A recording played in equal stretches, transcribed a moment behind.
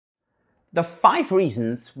The 5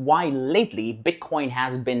 reasons why lately Bitcoin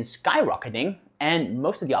has been skyrocketing and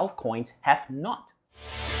most of the altcoins have not.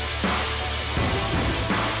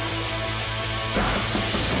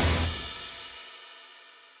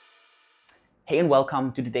 Hey and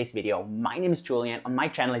welcome to today's video. My name is Julian. On my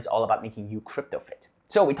channel it's all about making you crypto fit.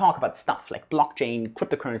 So we talk about stuff like blockchain,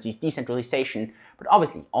 cryptocurrencies, decentralization, but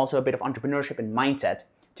obviously also a bit of entrepreneurship and mindset.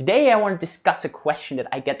 Today I want to discuss a question that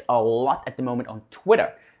I get a lot at the moment on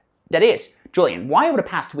Twitter. That is, Julian, why over the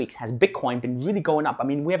past weeks has Bitcoin been really going up? I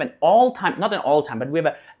mean, we have an all-time, not an all-time, but we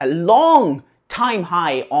have a long time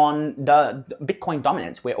high on the Bitcoin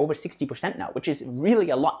dominance. We're over 60% now, which is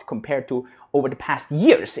really a lot compared to over the past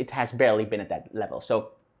years. It has barely been at that level.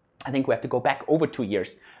 So I think we have to go back over 2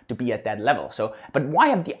 years to be at that level. So, but why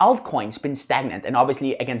have the altcoins been stagnant? And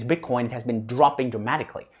obviously against Bitcoin, it has been dropping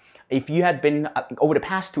dramatically. If you had been over the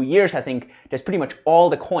past 2 years, I think there's pretty much all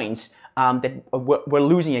the coins that we're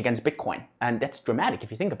losing against Bitcoin. And that's dramatic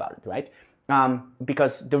if you think about it, right?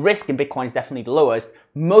 Because the risk in Bitcoin is definitely the lowest.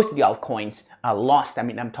 Most of the altcoins lost. I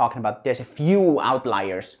mean, I'm talking about there's a few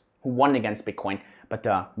outliers who won against Bitcoin, but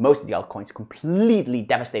most of the altcoins completely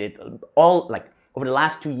devastated. All like over the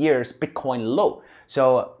last 2 years, Bitcoin low.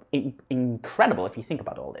 So incredible if you think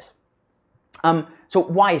about all this. So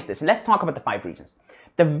why is this? And let's talk about the 5 reasons.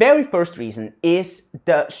 The very first reason is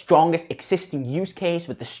the strongest existing use case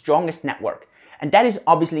with the strongest network. And that is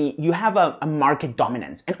obviously you have a market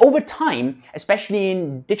dominance. And over time, especially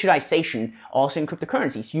in digitization, also in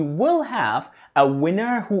cryptocurrencies, you will have a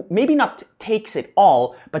winner who maybe not takes it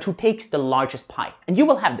all, but who takes the largest pie. And you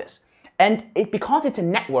will have this. And because it's a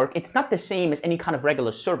network, it's not the same as any kind of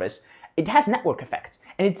regular service. It has network effects.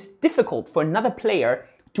 And it's difficult for another player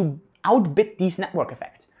to outbid these network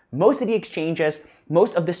effects. Most of the exchanges,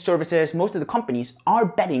 most of the services, most of the companies are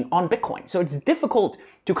betting on Bitcoin. So it's difficult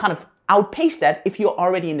to kind of outpace that if you're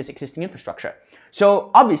already in this existing infrastructure.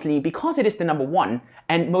 So obviously, because it is the number one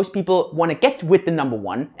and most people want to get with the number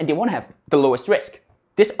one and they want to have the lowest risk,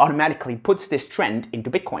 this automatically puts this trend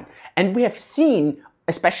into Bitcoin. And we have seen,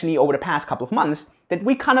 especially over the past couple of months, that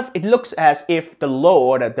we kind of, it looks as if the low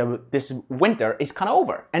or this winter is kind of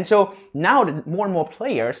over. And so now that more and more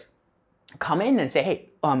players come in and say, hey,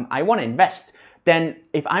 I want to invest, then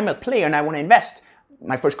if I'm a player and I want to invest,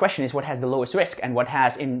 my first question is what has the lowest risk and what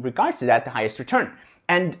has, in regards to that, the highest return?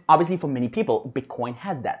 And obviously for many people, Bitcoin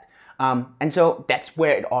has that. And so that's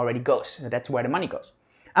where it already goes. That's where the money goes.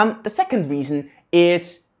 The second reason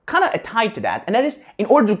is kind of tied to that, and that is in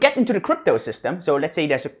order to get into the crypto system. So let's say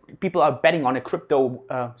people are betting on a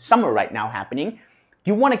crypto summer right now happening.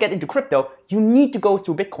 You want to get into crypto, you need to go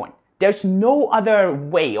through Bitcoin. There's no other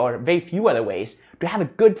way, or very few other ways, to have a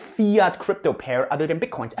good fiat crypto pair other than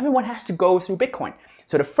Bitcoins. Everyone has to go through Bitcoin.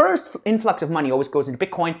 So the first influx of money always goes into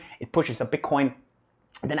Bitcoin. It pushes up Bitcoin.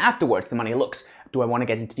 And then afterwards, the money looks, do I want to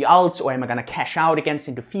get into the alts or am I going to cash out against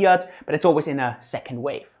into fiat? But it's always in a second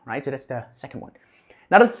wave, right? So that's the second one.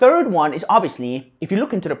 Now the third one is obviously, if you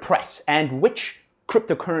look into the press and which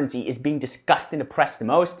cryptocurrency is being discussed in the press the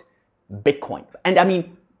most, Bitcoin. And I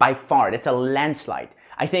mean, by far, that's a landslide.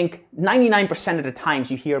 I think 99% of the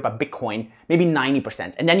times you hear about Bitcoin, maybe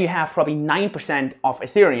 90%. And then you have probably 9% of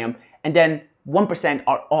Ethereum, and then 1%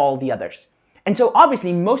 are all the others. And so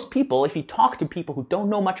obviously most people, if you talk to people who don't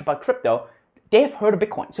know much about crypto, they have heard of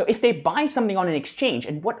Bitcoin. So if they buy something on an exchange,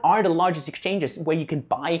 and what are the largest exchanges where you can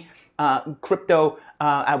buy crypto,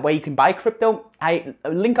 I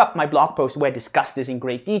link up my blog post where I discuss this in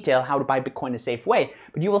great detail, how to buy Bitcoin in a safe way.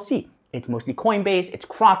 But you will see, it's mostly Coinbase, it's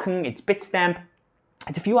Kraken, it's Bitstamp,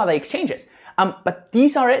 it's a few other exchanges. But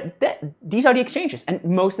these are the exchanges, and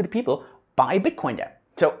most of the people buy Bitcoin there.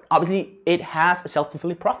 So obviously it has a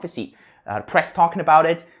self-fulfilling prophecy. Press talking about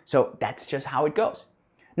it, so that's just how it goes.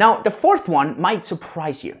 Now the fourth one might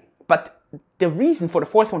surprise you, but the reason for the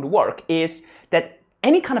fourth one to work is that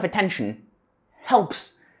any kind of attention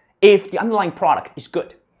helps if the underlying product is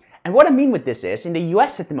good. And what I mean with this is, in the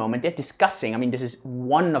US at the moment, they're discussing, I mean, this is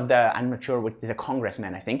one of the, I'm not sure which, there's a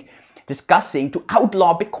congressman, I think, discussing to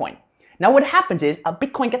outlaw Bitcoin. Now what happens is,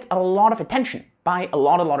 Bitcoin gets a lot of attention by a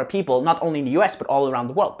lot of people, not only in the US, but all around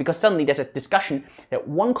the world. Because suddenly there's a discussion that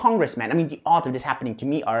one congressman, I mean, the odds of this happening to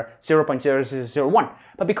me are 0.0001.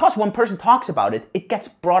 But because one person talks about it, it gets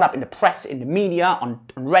brought up in the press, in the media, on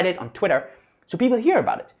Reddit, on Twitter. So people hear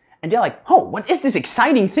about it. And they're like, oh, what is this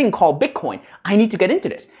exciting thing called Bitcoin? I need to get into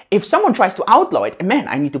this. If someone tries to outlaw it, man,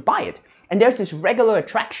 I need to buy it. And there's this regular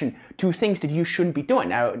attraction to things that you shouldn't be doing.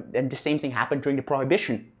 Now, and the same thing happened during the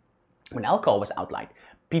Prohibition when alcohol was outlawed.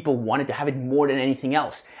 people wanted to have it more than anything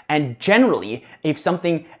else. And generally, if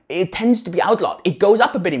something, it tends to be outlawed, it goes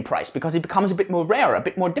up a bit in price because it becomes a bit more rare, a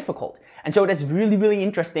bit more difficult. And so that's really, really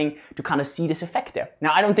interesting to kind of see this effect there.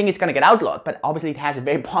 Now, I don't think it's going to get outlawed, but obviously it has a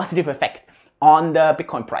very positive effect on the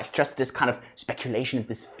Bitcoin price, just this kind of speculation,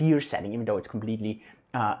 this fear setting, even though it's completely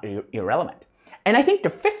irrelevant. And I think the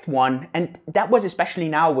fifth one, and that was especially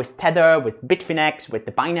now with Tether, with Bitfinex, with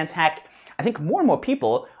the Binance hack, I think more and more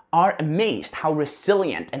people are amazed how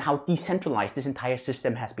resilient and how decentralized this entire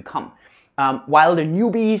system has become. While the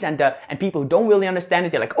newbies and people who don't really understand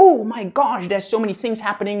it, they're like, oh my gosh, there's so many things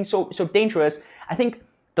happening, so dangerous. I think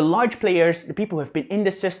the large players, the people who have been in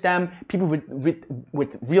the system, people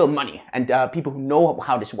with real money and people who know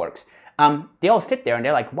how this works, they all sit there and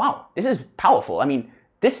they're like, wow, this is powerful. I mean,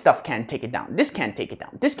 this stuff can't take it down. This can't take it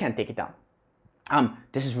down. This can't take it down.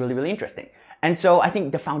 This is really, really interesting. And so I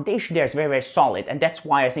think the foundation there is very, very solid. And that's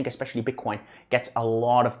why I think especially Bitcoin gets a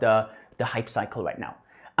lot of the hype cycle right now.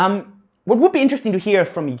 What would be interesting to hear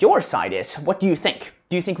from your side is, what do you think?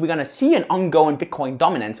 Do you think we're going to see an ongoing Bitcoin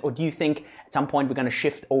dominance? Or do you think at some point we're going to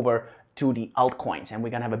shift over to the altcoins and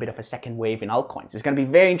we're going to have a bit of a second wave in altcoins? It's going to be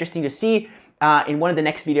very interesting to see. In one of the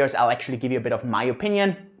next videos, I'll actually give you a bit of my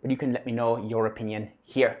opinion, but you can let me know your opinion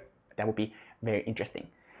here. That would be very interesting.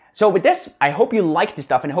 So with this, I hope you like this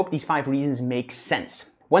stuff and I hope these 5 reasons make sense.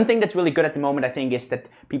 One thing that's really good at the moment, I think, is that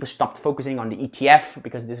people stopped focusing on the ETF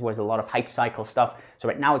because this was a lot of hype cycle stuff. So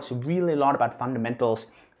right now it's really a lot about fundamentals,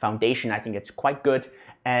 foundation. I think it's quite good.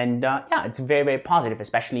 And yeah, it's very, very positive,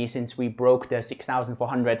 especially since we broke the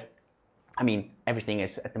 6,400. I mean, everything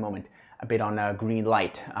is at the moment a bit on a green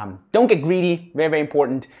light. Don't get greedy, very, very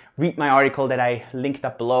important. Read my article that I linked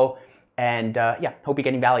up below. And yeah, hope you're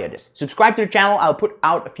getting value out of this. Subscribe to the channel. I'll put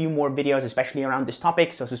out a few more videos, especially around this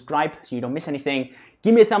topic. So subscribe so you don't miss anything.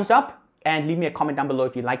 Give me a thumbs up and leave me a comment down below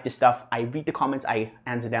if you like this stuff. I read the comments, I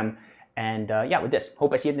answer them. And yeah, with this,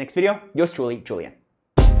 hope I see you in the next video. Yours truly, Julian.